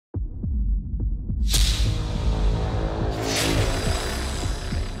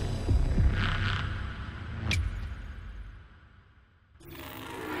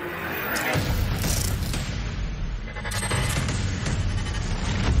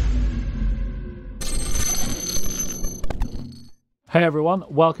Hey everyone,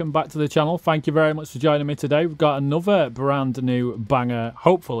 welcome back to the channel. Thank you very much for joining me today. We've got another brand new banger,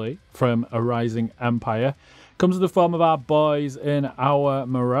 hopefully, from A Rising Empire. Comes in the form of our boys in our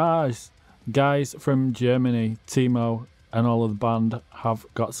Mirage. Guys from Germany, Timo and all of the band have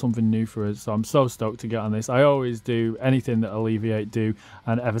got something new for us. So I'm so stoked to get on this. I always do anything that Alleviate do.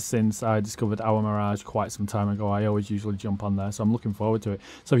 And ever since I discovered our Mirage quite some time ago, I always usually jump on there. So I'm looking forward to it.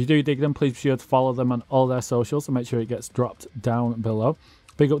 So if you do dig them, please be sure to follow them on all their socials and make sure it gets dropped down below.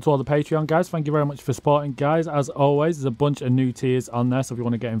 Big up to all the Patreon guys. Thank you very much for supporting, guys. As always, there's a bunch of new tiers on there. So if you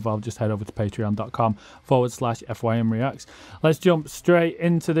want to get involved, just head over to patreon.com/FYM Reacts. Let's jump straight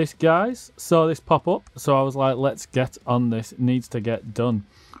into this, guys. Saw this pop up. So I was like, let's get on this. It needs to get done.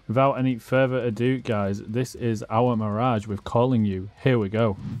 Without any further ado, guys, this is our Mirage with Calling You. Here we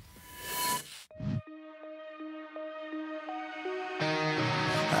go.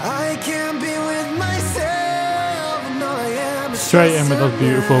 I can't be with myself. Straight in with those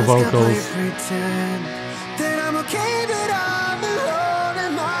beautiful vocals. That I'm okay, but I'm alone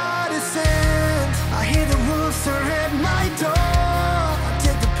and not innocent. I hear the wolves are at my door. I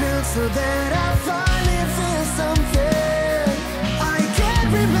take the pills so that I finally feel something. I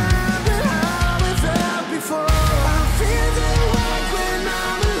can't remember how it felt before. I feel the weight when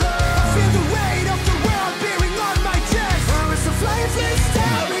I'm alone. I feel the weight of the world bearing on my chest. I was a lifeless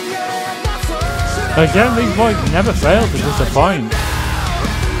staring at my phone. Again, these boys never fail to disappoint.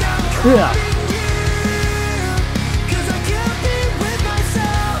 Yeah.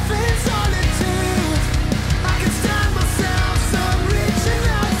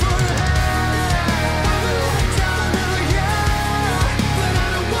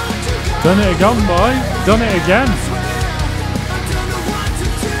 Done it again, boy. Done it again.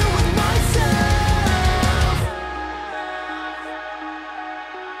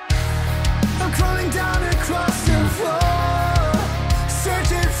 I'm crawling down across the floor,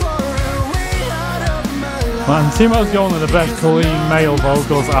 searching for a way out of my life. Man, Timo's going with the best clean male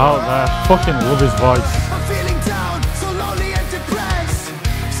vocals out there. Fucking love his voice. I'm feeling down, so lonely and depressed.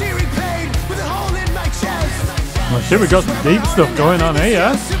 Searing pain with a hole in my chest. Well, shit, we got some deep stuff going on here,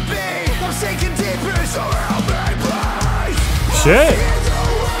 yeah? I'm sinking deeper, so I'll be blind. Shit.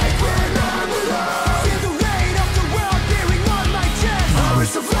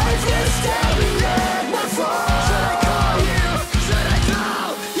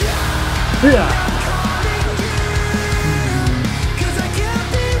 Yeah.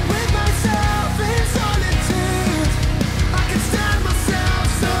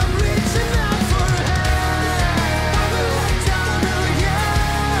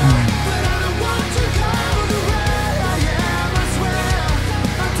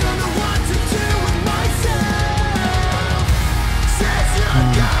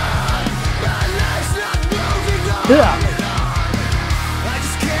 Yeah.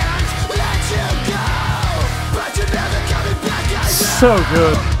 So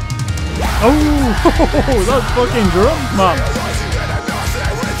good. Oh, those fucking drums, man.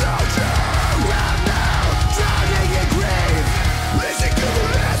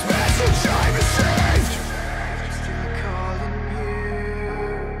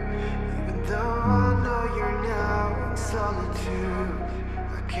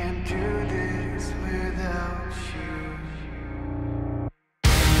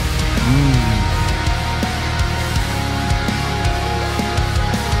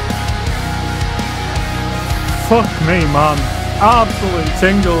 Fuck me, man. Absolute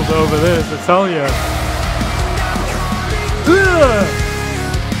tingles over this, I tell you. Ugh.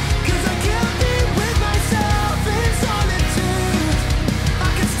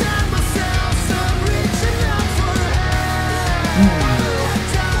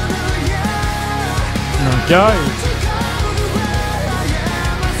 Now, guys.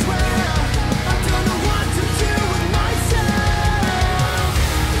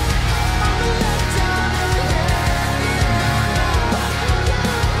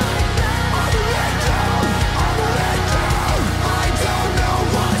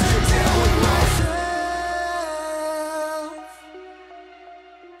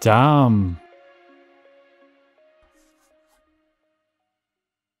 Damn.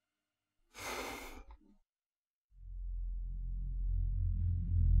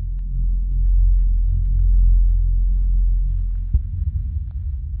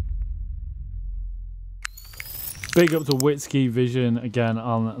 Big up to Witsky Vision again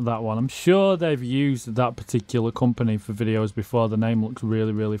on that one. I'm sure they've used that particular company for videos before. The name looks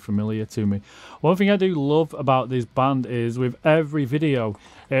really, really familiar to me. One thing I do love about this band is with every video,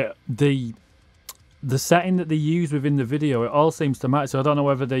 the the setting that they use within the video, it all seems to match. So I don't know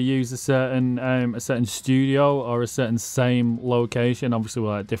whether they use a certain studio or a certain same location, obviously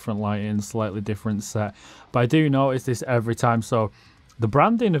with like different lighting, slightly different set. But I do notice this every time. So the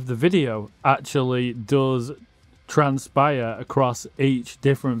branding of the video actually does transpire across each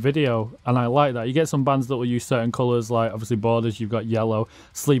different video, and I like that. You get some bands that will use certain colours, like obviously Borders, you've got yellow.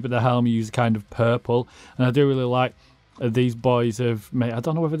 Sleep at the Helm, you use kind of purple, and I do really like these boys have made. I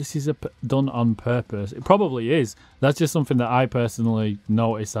don't know whether this is done on purpose. It probably is. That's just something that I personally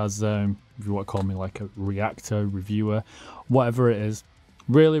notice as if you want to call me like a reactor, reviewer, whatever it is.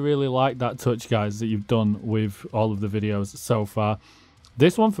 Really like that touch, guys, that you've done with all of the videos so far.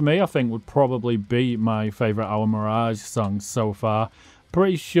 This one for me, I think, would probably be my favourite Our Mirage song so far.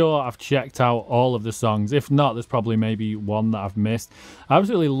 Pretty sure I've checked out all of the songs. If not, there's probably maybe one that I've missed. I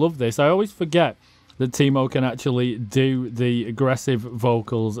absolutely love this. I always forget that Timo can actually do the aggressive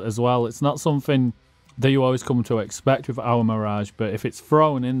vocals as well. It's not something that you always come to expect with Our Mirage, but if it's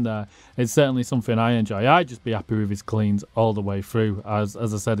thrown in there, it's certainly something I enjoy. I'd just be happy with his cleans all the way through. As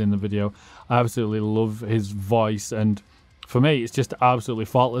I said in the video, I absolutely love his voice, and for me, it's just absolutely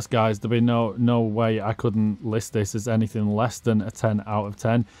faultless, guys. There'd be no way I couldn't list this as anything less than a 10 out of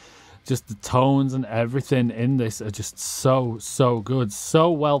 10. Just the tones and everything in this are just so good,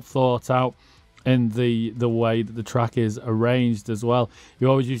 so well thought out in the way that the track is arranged as well. You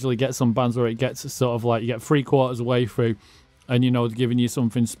always usually get some bands where it gets sort of like you get 3/4 way through, and you know, giving you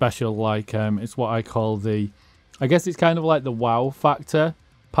something special, like it's what I call I guess it's kind of like the wow factor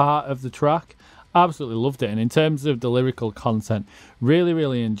part of the track. Absolutely loved it, and in terms of the lyrical content,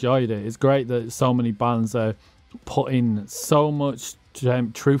 really enjoyed it. It's great that so many bands are putting so much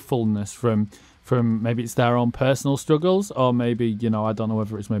truthfulness from maybe it's their own personal struggles, or maybe, you know, I don't know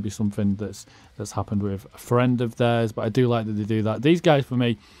whether it's maybe something that's happened with a friend of theirs, but I do like that they do that. These guys, for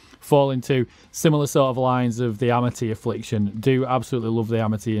me, fall into similar sort of lines of the Amity Affliction. Do absolutely love the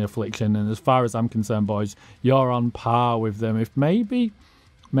Amity Affliction, and as far as I'm concerned, boys, you're on par with them, if maybe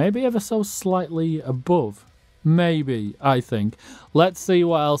ever so slightly above. Maybe, I think. Let's see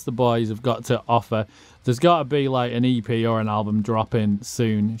what else the boys have got to offer. There's got to be like an EP or an album dropping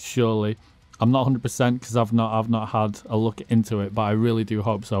soon, surely. I'm not 100% because I've not had a look into it, but I really do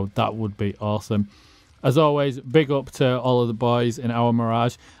hope so. That would be awesome. As always, big up to all of the boys in Our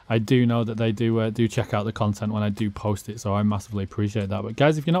Mirage. I do know that they do check out the content when I do post it, so I massively appreciate that. But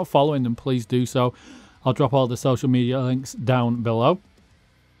guys, if you're not following them, please do so. I'll drop all the social media links down below.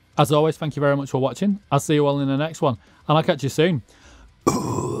 As always, thank you very much for watching. I'll see you all in the next one, and I'll catch you soon.